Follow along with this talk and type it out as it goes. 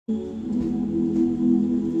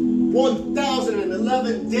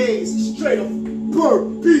11 days straight of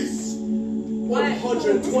burpees.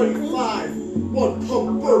 125, 1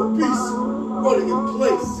 pump burpees, running in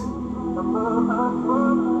place.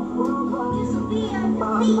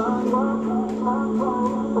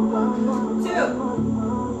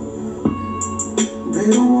 They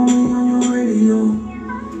don't want me on your radio.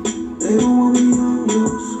 They don't want me on your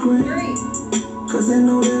screen. 'Cause they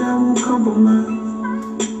know that I won't compromise.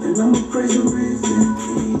 And I'ma praise the risen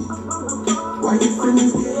King. Why your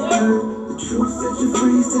feelings get hurt? The truth set you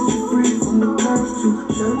free from the curse. To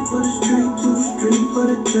church for the street, to the street for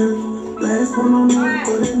the church. Last one on earth,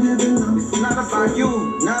 but they living on. It's not about you,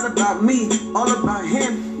 not about me, all about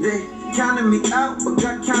him. They counted me out, but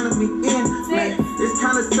God counted me in. Man, it's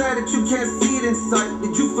kinda sad that you can't see it in sight.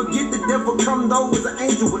 Did you forget the devil come though as an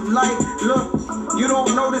angel with light? Look, you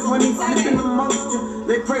don't notice when he's slipping amongst you.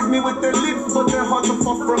 They praise me with their lips, but their hearts are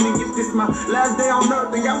far from me. If this my last day on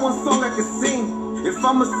earth, they got one song I can sing. If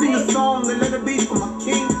I'ma sing a song, then let it be for my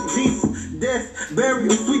King Jesus. Death,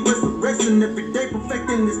 burial, sweet resurrection. Every day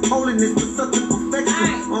perfecting His holiness to such a perfection.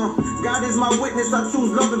 God is my witness, I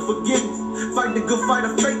choose love and forgiveness. Fight the good fight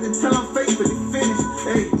of faith until I'm faithfully finished.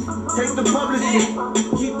 Hey, take the publishing,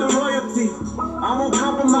 keep the royalty. I won't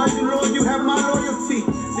compromise you, Lord, you have my loyalty.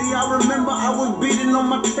 See, I remember I was beating on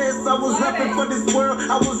my chest. I was rapping for this world,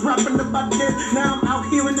 I was rapping about death. Now I'm out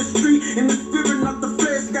here in the street, in the spirit, not the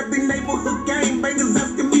flesh. Got the neighborhood gang bangers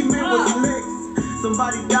asking me, man, what's next?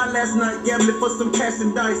 Somebody died last night, gambling for some cash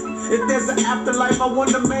and dice. If there's an afterlife, I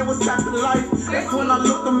wonder, man, what's after life? That's when I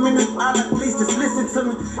look them in the eye, like, please just listen to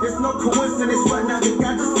me. It's no coincidence right now that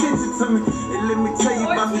God just sent it to me. And let me tell you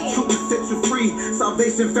about the truth that set you free.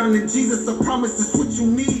 Salvation found in Jesus, I promise it's what you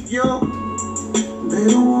need, yo. They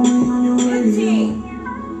don't want me on your radio.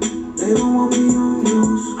 They don't want me on your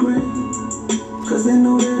screen. 'Cause they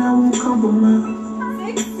know that I won't compromise.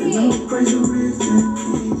 And I'ma praise the risen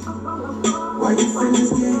King. Why your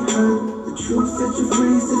feelings get hurt? The truth set you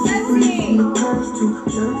free from the curse. To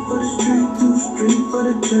church for the street, to street for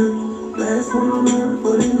the church. Last one on earth,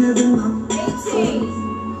 but they living up.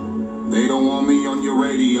 They don't want me on your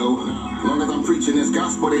radio. Long as I'm preaching this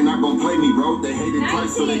gospel, they not gonna play me, bro. They hated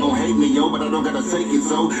Christ, so they gon' hate me, yo. But I don't gotta take it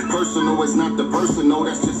so personal. It's not the personal,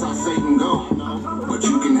 that's just how Satan go. But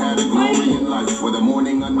you can have the glory in life, whether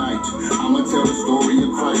morning or night. I'ma tell the story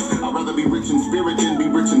of Christ. I'd rather be rich in spirit than be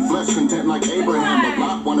rich in flesh, content like Abraham. But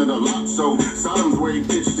Lot wanted a lot, so Sodom's where he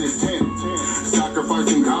pitched his tent.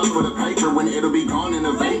 Sacrificing God for the paper when it'll be gone in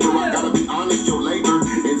a vapor. I gotta be honest, your labor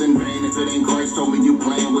is in vain if it ain't Christ. Told me you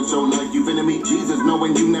playing with your life. You finna meet Jesus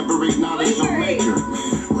knowing you never acknowledge your maker.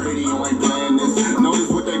 Radio ain't playing this. Notice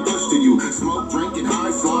what they push to you. Smoke, drinking,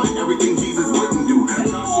 high, slide, everything Jesus wouldn't do.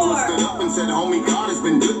 Joshua stood up and said, homie, God has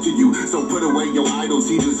been good to you. So put away your idols,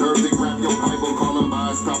 he deserves it. Grab your Bible, call him by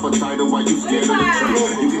his proper title. Why you scared of the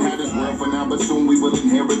truth? You can have this world for now, but soon we will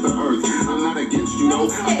inherit the earth. I'm not against you, though.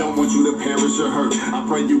 I don't want you to perish or hurt. I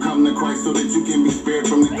pray you come to Christ so that you can be spared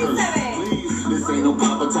from the curse. Please, this ain't no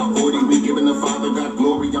Papa Top 40. We giving the Father God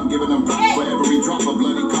glory. I'm giving them props for every drop of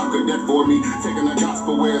blood. He conquered that for me. Taking the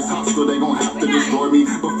gospel where it's hostile, they gon' have to destroy me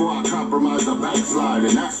before I compromise or backslide.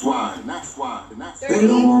 And that's why. They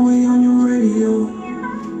don't want me on your radio.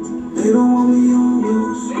 They don't want me on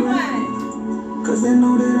your screen. 'Cause they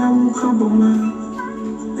know that I won't compromise.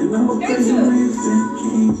 And I'ma praise the risen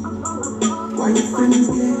King. Why your feelings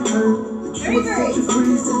get hurt? The truth set you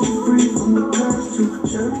free from the curse. To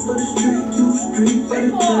church for the street, to street for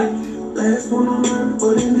the church. Last one on earth,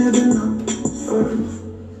 but they living up first.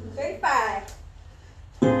 35.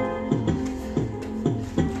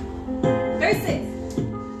 36.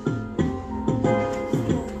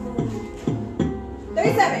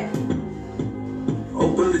 37.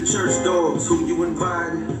 Open the church doors, who you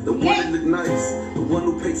invited? The one that look nice, the one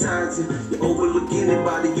who pay tithes. You overlook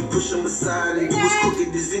anybody, you push them aside. And you as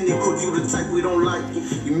crooked as any crook, you the type we don't like.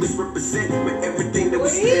 You misrepresent with everything that we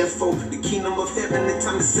stand for. The kingdom of heaven, it's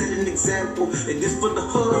time to set an example. And this for the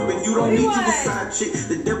husband, you don't need you a side chick.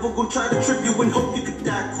 The devil gon' try to trip you and hope you could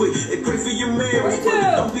die quick. And pray for your marriage,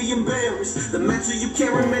 but don't be embarrassed. The mantle you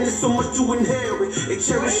carry, man, is so much you inherit. And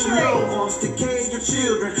cherish your loved ones, take care of your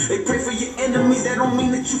children. They pray for your enemies, that don't mean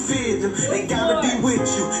that you fear them. They gotta be with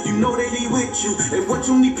you, you know they be with you. And what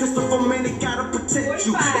you need pistol for, man, they gotta protect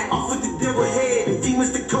you. They offer the devil head and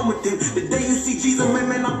demons that come with them. The day you see Jesus,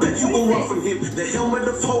 man, I bet you gon' run from him. The helmet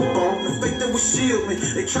of hope on, the faith that will shield me.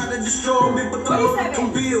 They try to destroy me, but the Lord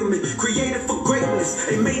can build me. Created for greatness,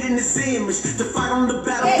 they made in His image. To fight on the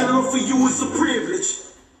battlefield for you is a privilege.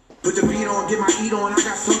 Put the beat on, get my eat on, I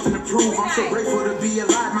got something to prove. I'm so grateful to be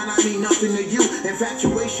alive, might not mean nothing to you.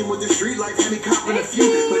 Infatuation with the street life had me confident few.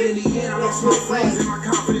 But in the end, I lost my friends and my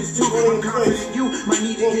confidence too. I'm confident you.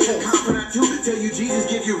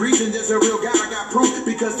 you reason there's a real God, I got proof.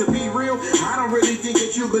 Because to be real, I don't really think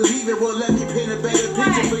that you believe it. Well, let me paint a better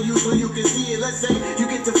picture for you so you can see it. Let's say you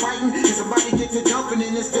get to fighting and somebody get to dumping,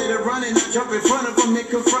 and instead of running, I jump in front of them and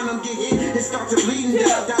confront them, get hit and start to bleeding. Then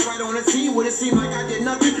I die right on the scene. Would it seem like I did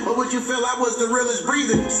nothing, or would you feel I was the realest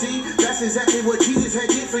breathing? See, that's exactly what Jesus had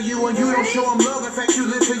did for you, and you don't show him love. In fact, you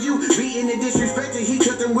live for you. Beaten and disrespected, he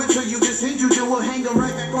took them with for you. Just hit you, then we'll hang him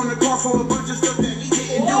right back on the cross for a bunch of stuff that he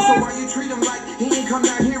didn't do. So why you treat him like he ain't come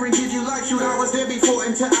down here and give you life? Shoot, I was there before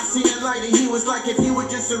until I seen the light, and he was like, if you would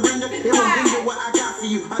just surrender, it won't hinder what I got for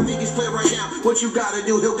you. I think it's clear right now what you gotta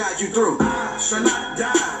do. He'll guide you through. I shall not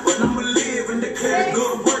die, but I'ma live and declare the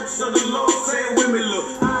good works of the Lord. Say it with me, look.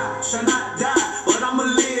 I shall not die, but I'ma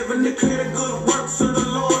live and declare the good works of the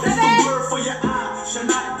Lord. That's the word for your eye. Shall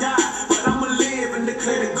not die, but I'ma live and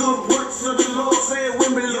declare the good works of the Lord. Say it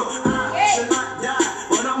with me, look. I shall not die,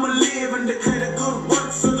 but I'ma live and declare the good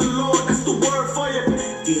works of the Lord. That's the word for you.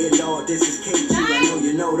 Dear Lord, this is KG. I know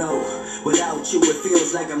you know though. Without you, it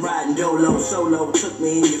feels like I'm riding dolo. Solo took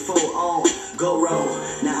me in your full on. Go roll,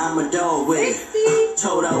 now I'm a dog with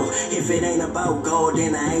Toto. If it ain't about gold,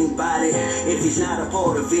 then I ain't bout it. If he's not a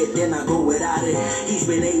part of it, then I go without it. He's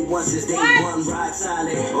been A1 since day one, rock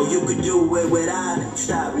solid. Or you could do it without it.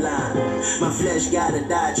 Stop lying. My flesh gotta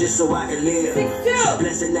die just so I can live.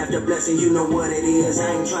 Blessing after blessing, you know what it is.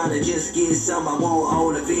 I ain't trying to just get some, I want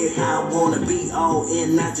all of it. I wanna be all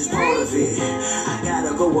in, not just part of it. I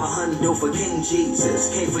gotta go 100 for King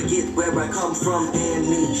Jesus. Can't forget where I come from,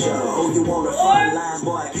 amnesia. Oh, you wanna front line,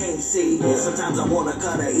 boy, I can't see you. Sometimes I wanna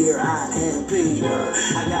cut a ear, I am Peter.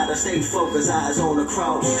 I gotta stay focused, eyes on the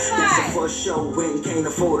cross. That's the first show when can't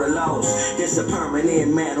afford a loss. This a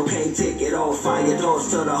permanent man who can't take it off. Fire doors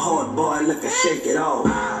to the heart, boy, look and shake it off.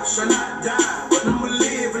 I shall not die, but I'ma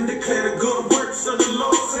live and declare the good works of the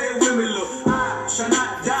Lord. Say it with me, look. I shall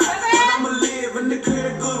not die, but I'ma live and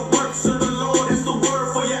declare the good works of the Lord. That's the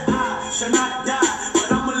word for your eye. Shall not die,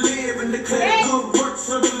 but I'ma live and declare the good works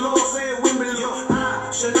of the Lord. Say it with me, look.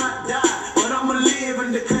 I shall not die, but I'ma live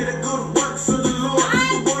and declare the good works of the Lord. That's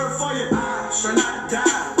the word for you. I shall not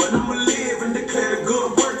die, but I'ma live and declare the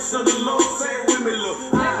good works of the Lord. Say it with me, look.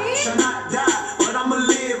 I shall not die, but I'ma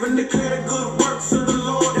live and declare the good works of the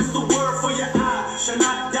Lord. That's the word for you. I shall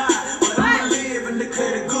not die, but I'ma live and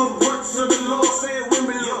declare the good works of the Lord. Say it with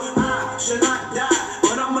me, look. I shall not die,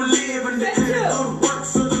 but I'ma live and declare the good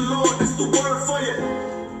works of the Lord. That's the word for you.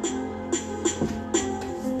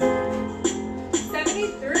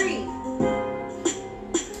 73.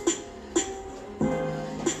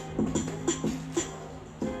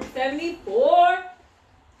 74.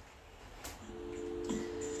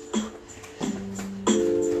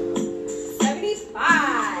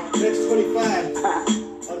 75. Next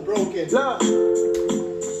 25. Unbroken. Look,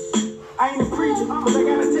 I ain't a preacher, but I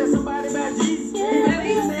gotta tell somebody about Jesus.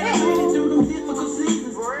 Through them difficult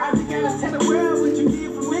seasons. I just gotta tell the world what you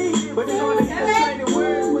did for me. But it's only illustrated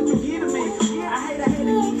words what you give to me. I hate to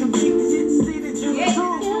get convicted just to see that you're the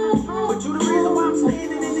truth. But you the reason why I'm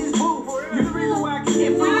standing in this booth. You the reason why I can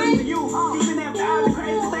get free to you. Even after all the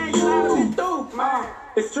crazy things you I've been through.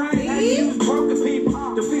 It's strange how you use broken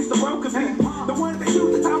people to fix the broken people. The ones that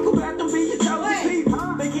used to talk about them being chosen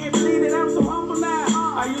people. They can't believe that I'm so humble now.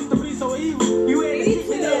 I used to be so evil. You had to sit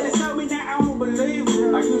me there and show me now I don't believe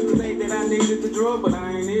it. I used to think that I needed the drug, but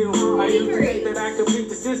I ain't need them. I used to think that I could beat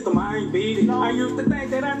the system, I ain't beat it. I used to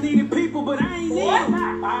think that I needed people, but I ain't need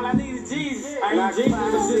them. All I need is Jesus. I ain't Jesus,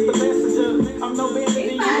 it's just the messenger. I'm no better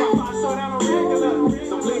than you, I fall short on a regular.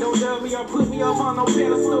 So please don't judge me or put me up on no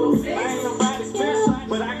pedestal. I ain't nobody special,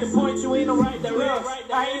 but I can point you in the right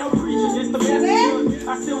direction. I ain't no preacher, just the messenger.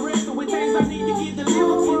 I still wrestle with things I need to get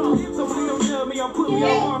delivered from. So please don't judge me or put me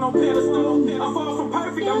up on no pedestal. I'm far from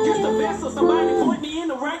perfect, I'm just a vessel. Somebody point me in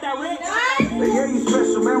the right direction. Hey, yeah, you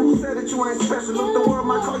special, man. Who said that you ain't special? Look, the world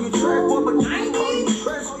might call you trash, boy, but you call you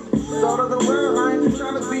treasure. Salt of the world, I ain't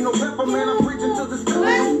trying to be no pepper, man. I'm preaching to the step.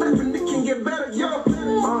 I'm stepping, it can get better, yo.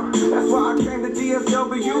 That's why I came to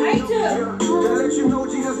DFW. To let you know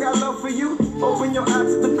Jesus got love for you. Open your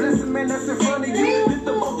eyes to the blessing, man, that's in front of you. Lift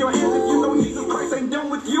up both your hands if you know Jesus Christ ain't done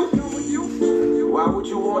with you. Why would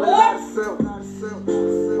you want to lie to self?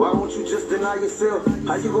 Why won't you just deny yourself?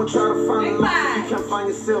 How you gonna try to find love if you can't find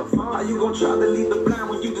yourself? How you gonna try to lead the blind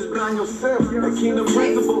when you just blind yourself? A kingdom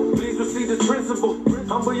principle, please receive this principle.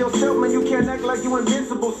 Humble yourself, man, you can't act like you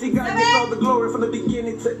invincible. See, God gets all the glory from the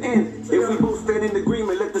beginning to end. If we both stand in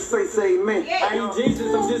agreement, let the saints say amen. I ain't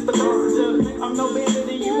Jesus, I'm just a messenger. I'm no better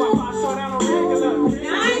than you, I fall short on a regular.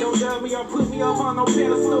 They don't judge me or put me up on no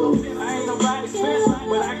pedestal. I ain't nobody special,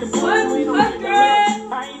 but I can point you in the right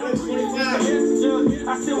direction. I ain't no preacher, just a messenger.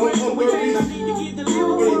 I still wrestle with things I need to get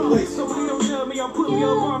delivered from. So please don't judge me or put me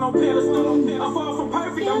up on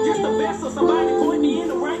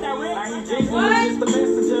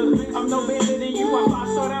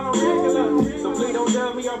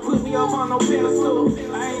me or put me up on no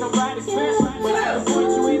pedestal. I ain't nobody special, but I can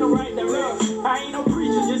point you in the right direction. I ain't no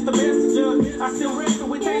preacher, just a messenger. I still wrestle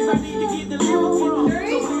with things I need to get delivered from. So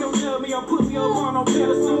please don't judge me or put me up on no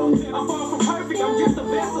pedestal. I'm far from perfect, I'm just a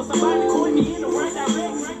vessel. Somebody point me in the right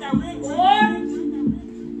direction.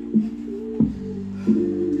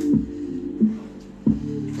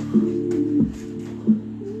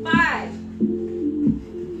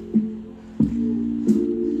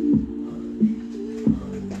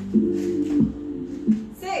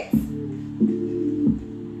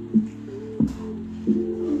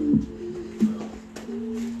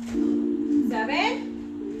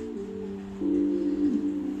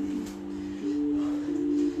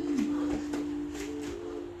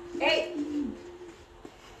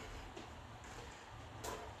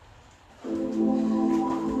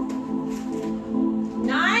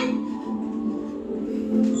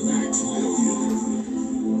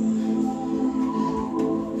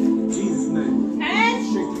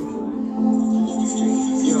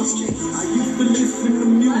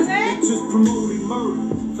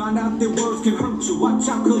 Find out that words can hurt you. Watch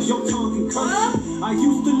out, cause your tongue can curse you. I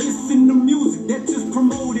used to listen to music that just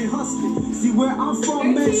promoted hustling. See where I'm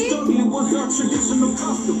from, man, struggling was a traditional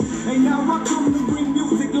custom. And now I come to bring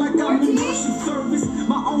music like I'm in worship service.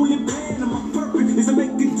 My only plan and my purpose is to make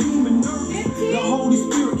a demon nervous. The Holy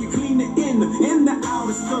Spirit can clean the inner and the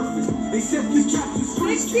outer surface. They set the captives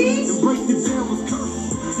free and break the devil's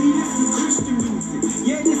curse. See, this is Christian music.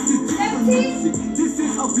 Yeah, this is different music. This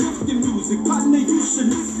is uplifting music. Partner, you should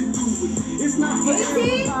listen to it. It's not for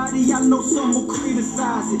everybody. I know some will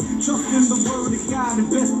criticize it. Trust in the word of God and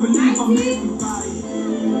best believe I'm living by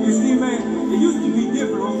it. You see, man, it used to be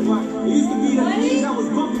different, homeboy. It used to be that things that was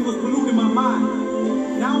bumping was polluting my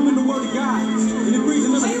mind. Now I'm in the word of God, and it brings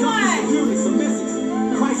another substance of realness, a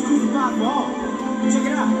message. Christ crucified for all. Check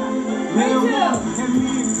it out. Man, and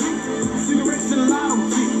me